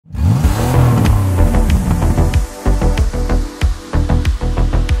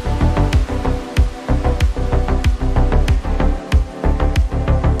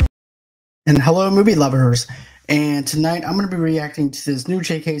And hello, movie lovers. And tonight I'm going to be reacting to this new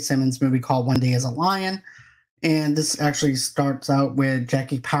J.K. Simmons movie called One Day as a Lion. And this actually starts out with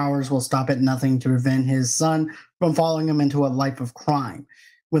Jackie Powers will stop at nothing to prevent his son from following him into a life of crime.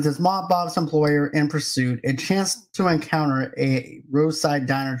 With his mob boss employer in pursuit, a chance to encounter a roadside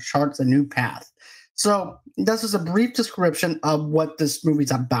diner charts a new path. So this is a brief description of what this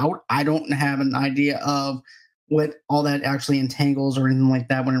movie's about. I don't have an idea of what all that actually entangles or anything like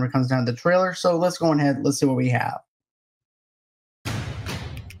that whenever it comes down to the trailer. So let's go ahead. Let's see what we have. The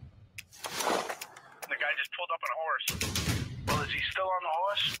guy just pulled up on a horse. Well, is he still on the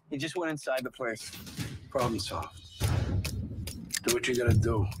horse? He just went inside the place. Problem solved. Do what you gotta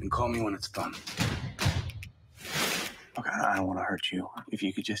do and call me when it's done. Look, I don't want to hurt you. If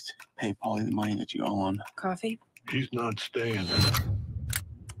you could just pay Paulie the money that you owe him. Coffee? He's not staying.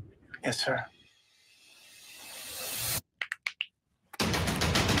 Yes, sir.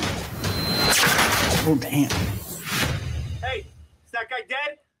 Oh, damn. Hey, is that guy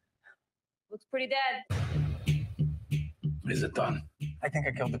dead? Looks pretty dead. Is it done? I think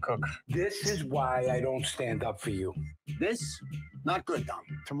I killed the cook. This is why I don't stand up for you. This, not good, Dom.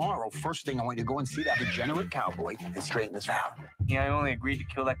 Tomorrow, first thing, I want you to go and see that degenerate cowboy and straighten this out. Yeah, I only agreed to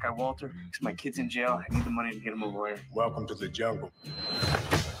kill that guy Walter because my kid's in jail. I need the money to get him a lawyer. Welcome to the jungle.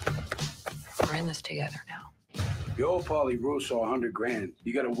 We're in this together now. You owe Paulie Russo 100 grand.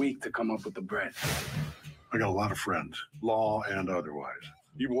 You got a week to come up with the bread. I got a lot of friends, law and otherwise.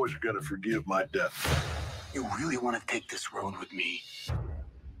 You boys are gonna forgive my debt. You really want to take this road with me?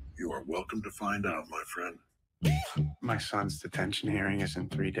 You are welcome to find out, my friend. My son's detention hearing is in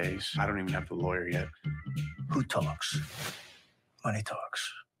 3 days. I don't even have the lawyer yet. Who talks? Money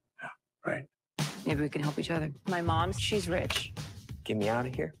talks. Yeah, right. Maybe we can help each other. My mom, she's rich. Get me out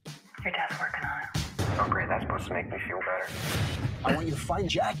of here. Your dad's working on it. Oh, great. That's supposed to make me feel better. I want you to find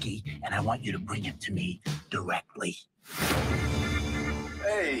Jackie, and I want you to bring him to me directly.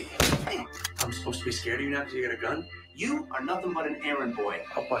 Hey! I'm supposed to be scared of you now because you got a gun? You are nothing but an errand boy.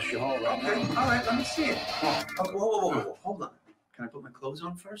 I'll bust your hole right now. All right, let me see it. Oh, whoa. Hold on. Can I put my clothes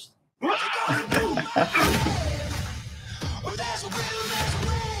on first? Oh,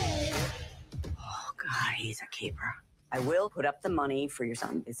 God, he's a keeper. I will put up the money for your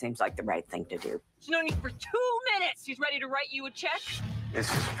son. It seems like the right thing to do. There's no need for 2 minutes. He's ready to write you a check. This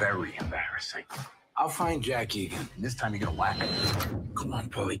is very embarrassing. I'll find Jackie again. This time you're gonna whack it. Come on,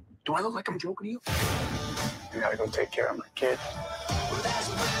 Paulie. Do I look like I'm joking to you? I gotta go take care of my kid.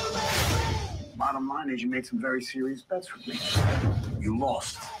 Bottom line is you made some very serious bets with me. You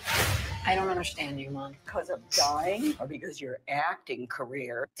lost. I don't understand you, Mom. Because of dying or because your acting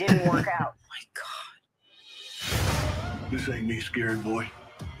career didn't work out? My God. This ain't me scared, boy.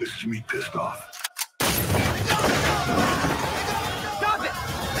 This is me pissed off. Stop it!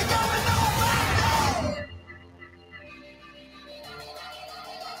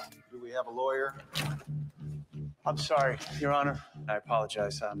 Do we have a lawyer? I'm sorry, Your Honor. I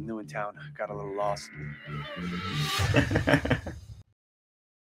apologize. I'm new in town. Got a little lost.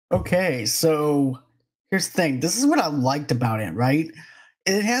 Okay, so here's the thing. This is what I liked about it, right?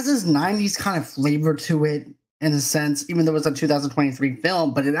 It has this 90s kind of flavor to it in a sense, even though it's a 2023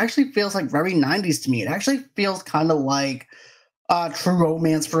 film, but it actually feels like very 90s to me. It actually feels kind of like True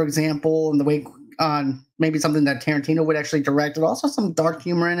Romance, for example, and the way maybe something that Tarantino would actually direct. It also has some dark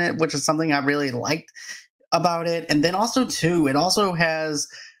humor in it, which is something I really liked about it. And then also, too, it also has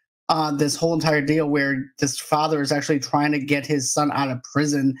this whole entire deal where this father is actually trying to get his son out of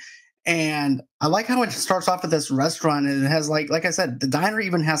prison. And I like how it starts off at this restaurant, and it has like I said, the diner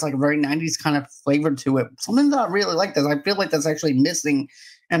even has like a very 90s kind of flavor to it. Something that I really like that I feel like that's actually missing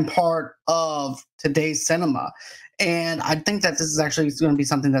and part of today's cinema. And I think that this is actually going to be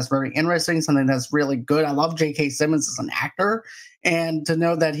something that's very interesting, something that's really good. I love J.K. Simmons as an actor, and to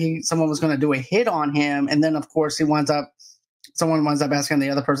know that someone was going to do a hit on him, and then of course someone winds up asking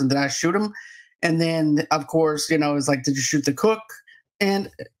the other person, "Did I shoot him?" And then of course, is like, "Did you shoot the cook?" And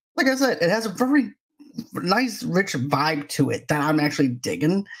like I said, it has a very nice, rich vibe to it that I'm actually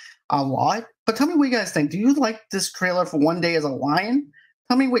digging a lot. But tell me what you guys think. Do you like this trailer for One Day as a Lion?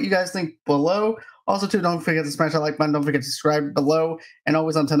 Tell me what you guys think below. Also, too, don't forget to smash that like button. Don't forget to subscribe below. And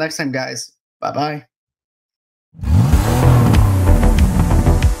always until next time, guys. Bye-bye.